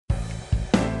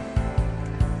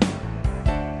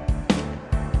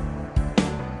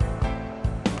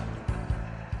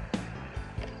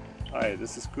Hi,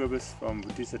 this is Kobus from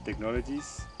VUTHISA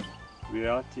Technologies. We're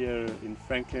out here in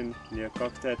Franklin near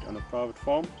Kokstad on a private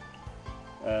farm.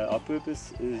 Our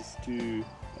purpose is to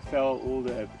fell all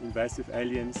the invasive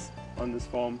aliens on this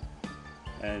farm,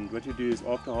 and what we do is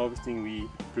after harvesting we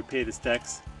prepare the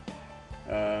stacks.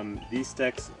 These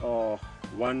stacks are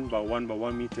 1 by 1 by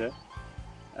 1 meter,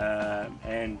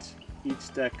 and each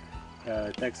stack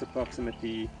takes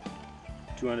approximately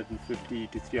 250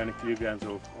 to 300 kilograms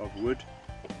of wood.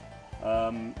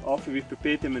 After we've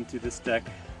prepared them into the stack,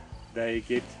 they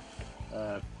get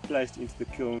placed into the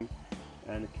kiln,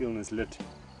 and the kiln is lit.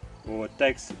 Or it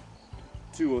takes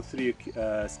 2 or 3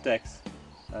 stacks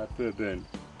per burn,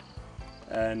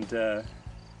 and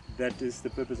that is the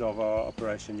purpose of our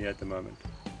operation here at the moment.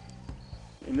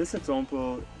 In this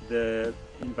example, the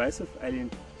invasive alien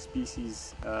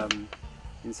species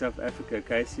in South Africa,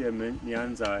 Acacia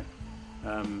nyanzae,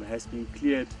 has been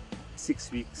cleared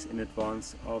 6 weeks in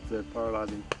advance of the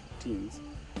paralyzing teens.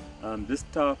 This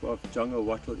type of jungle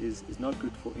wattle is not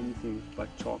good for anything but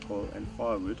charcoal and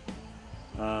firewood.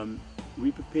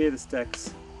 We prepare the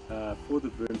stacks for the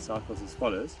burn cycles as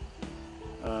follows.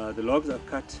 The logs are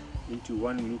cut into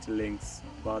 1 meter lengths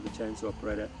by the chainsaw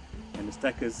operator, and the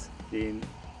stackers then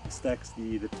stacks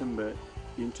the timber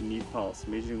into neat piles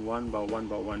measuring 1 by 1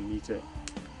 by 1 meter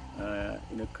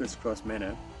in a crisscross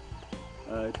manner.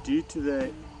 Due to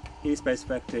the airspace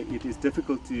factor, it is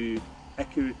difficult to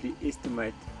accurately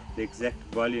estimate the exact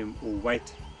volume or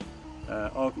weight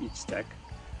of each stack,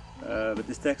 but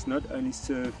the stacks not only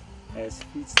serve as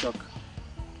feedstock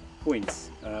points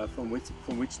from which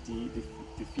to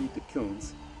feed the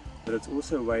kilns, but it's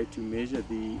also a way to measure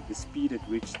the speed at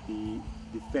which the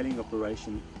felling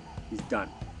operation is done,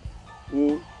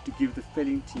 or to give the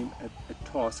felling team a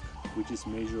task which is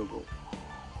measurable.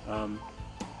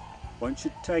 One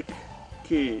should take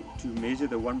care to measure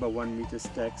the 1 by 1 meter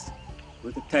stacks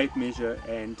with a tape measure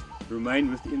and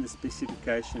remain within the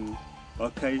specification,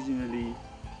 occasionally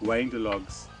weighing the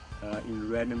logs in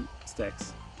random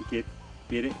stacks to get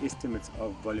better estimates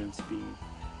of volumes being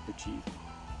achieved.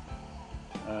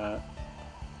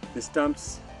 The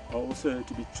stumps are also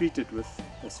to be treated with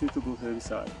a suitable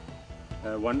herbicide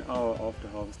 1 hour after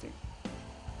harvesting.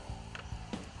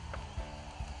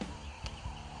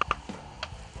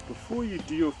 Before you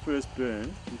do your first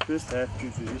burn, you first have to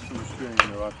position the kiln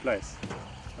in the right place.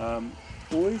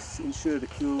 Always ensure the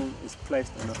kiln is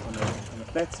placed on a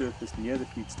flat surface near the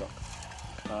feedstock.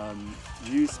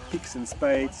 Use picks and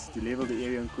spades to level the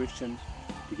area in question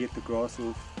to get the grass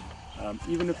off,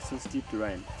 even if it's on steep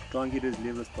terrain. Try and get it as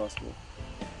level as possible.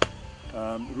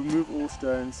 Remove all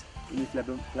stones, any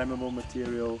flammable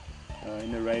material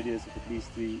in a radius of at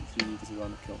least 3 meters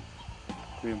around the kiln.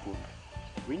 Very important.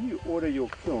 When you order your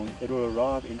kiln, it will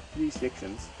arrive in 3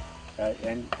 sections,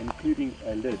 and including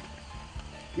a lid.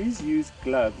 Please use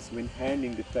gloves when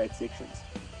handling the plate sections.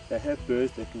 They have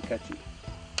burrs that can cut you.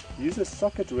 Use a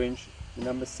socket wrench, the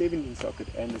number 17 socket,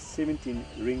 and the 17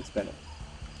 ring spanner.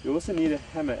 You also need a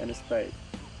hammer and a spade.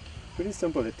 Pretty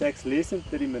simple, it takes less than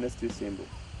 30 minutes to assemble.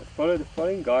 But follow the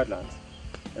following guidelines,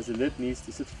 as the lid needs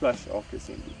to sit flush after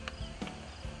assembly.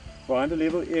 Find a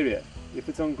level area. If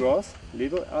it's on grass,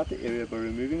 level out the area by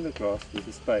removing the grass with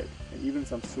a spade, and even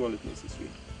some soil if necessary.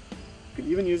 You can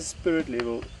even use a spirit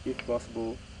level if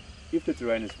possible, if the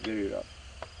terrain is very rough.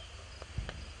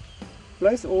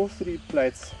 Place all 3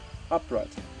 plates upright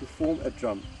to form a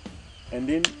drum, and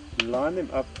then line them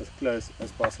up as close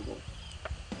as possible.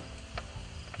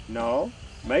 Now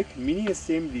make mini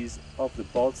assemblies of the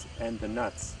bolts and the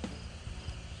nuts.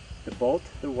 The bolt,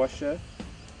 the washer,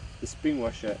 the spring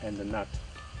washer, and the nut.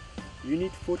 You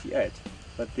need 48,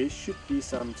 but there should be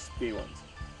some spare ones.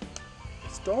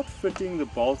 Start fitting the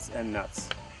bolts and nuts.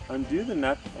 Undo the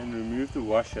nut and remove the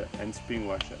washer and spring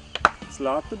washer.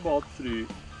 Slide the bolt through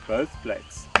both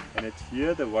plates and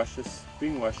adhere the washer,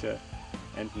 spring washer,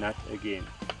 and nut again.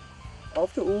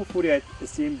 After all 48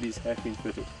 assemblies have been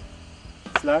fitted,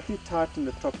 slightly tighten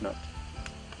the top nut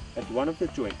at one of the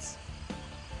joints.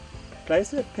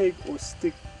 Place a peg or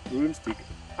broomstick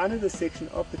under the section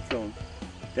of the kiln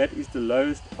that is the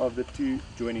lowest of the 2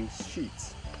 joining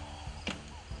sheets.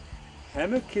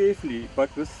 Hammer carefully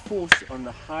but with force on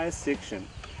the highest section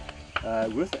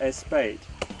with a spade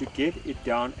to get it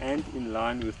down and in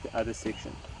line with the other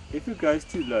section. If it goes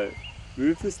too low,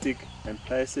 move the stick and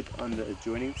place it on the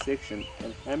adjoining section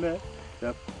and hammer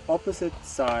the opposite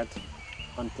side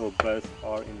until both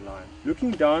are in line.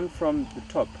 Looking down from the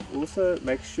top, also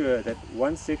make sure that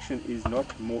one section is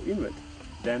not more inward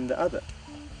than the other.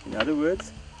 In other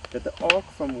words, that the arc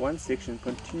from one section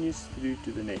continues through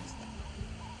to the next.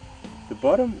 The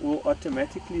bottom will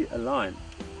automatically align,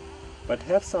 but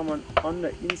have someone on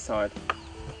the inside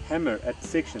hammer at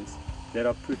sections that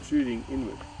are protruding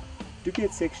inward to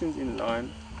get sections in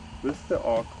line with the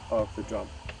arc of the drum.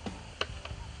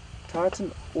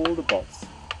 Tighten all the bolts.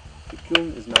 The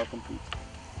kiln is now complete.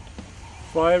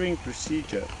 Firing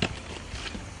procedure.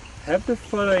 Have the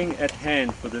following at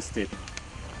hand for this step: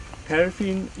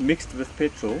 paraffin mixed with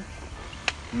petrol,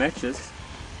 matches,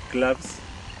 gloves,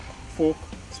 fork,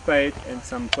 spade and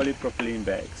some polypropylene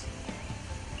bags.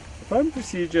 The firing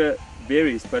procedure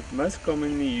varies, but most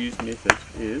commonly used method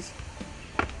is: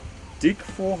 dig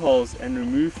 4 holes and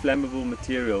remove flammable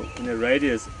material in a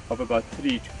radius of about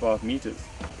 3 to 5 meters.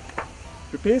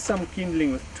 Prepare some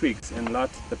kindling with twigs and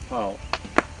light the pile.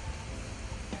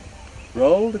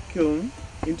 Roll the kiln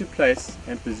into place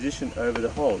and position over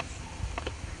the holes.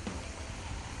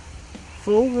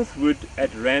 Fill with wood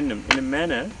at random in a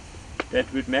manner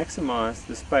that would maximize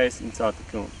the space inside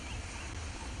the kiln.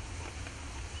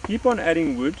 Keep on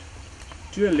adding wood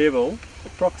to a level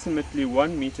approximately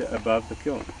 1 meter above the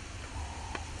kiln.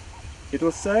 It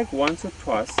will sag once or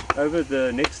twice over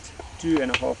the next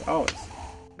 2.5 hours.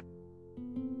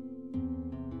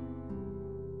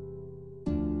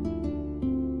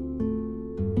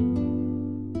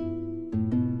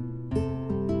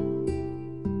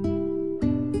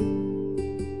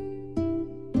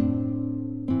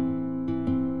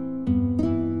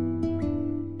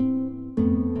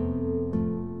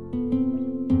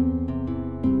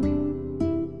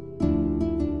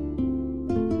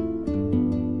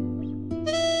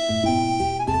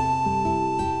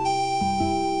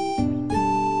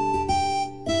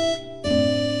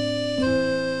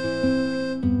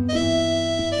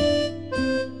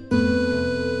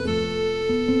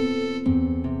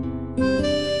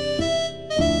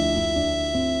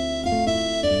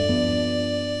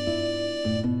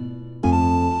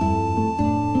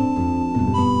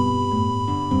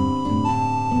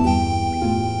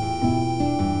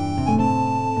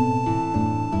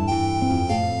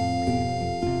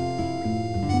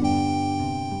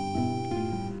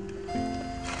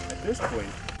 At this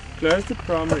point, close the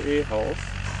primary air holes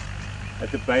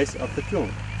at the base of the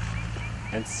kiln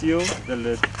and seal the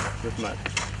lid with mud.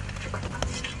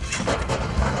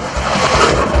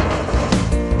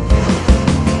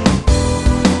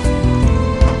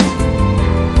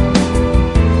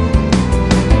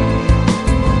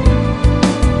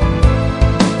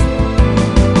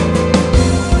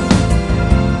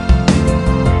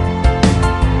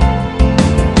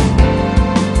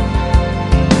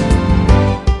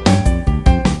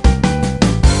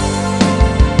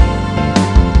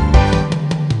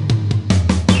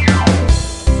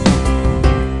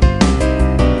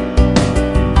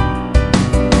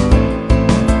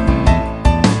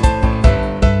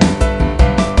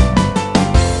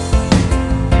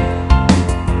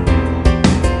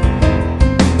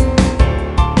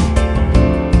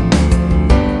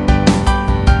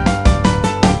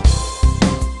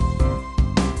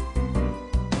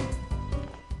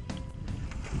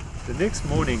 The next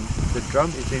morning, the drum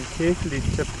is then carefully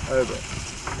tipped over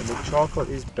and the charcoal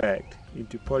is bagged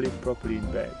into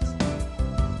polypropylene bags.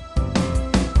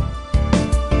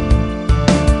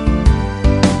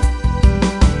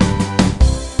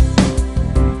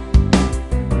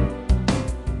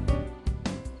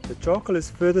 The charcoal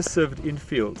is further sieved in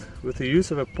field with the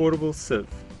use of a portable sieve.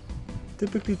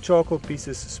 Typically, charcoal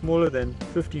pieces smaller than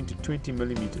 15 to 20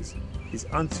 millimeters is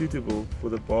unsuitable for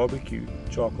the barbecue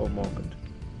charcoal market.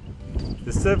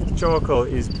 The sieved charcoal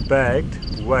is bagged,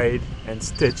 weighed and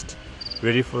stitched,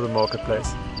 ready for the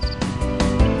marketplace.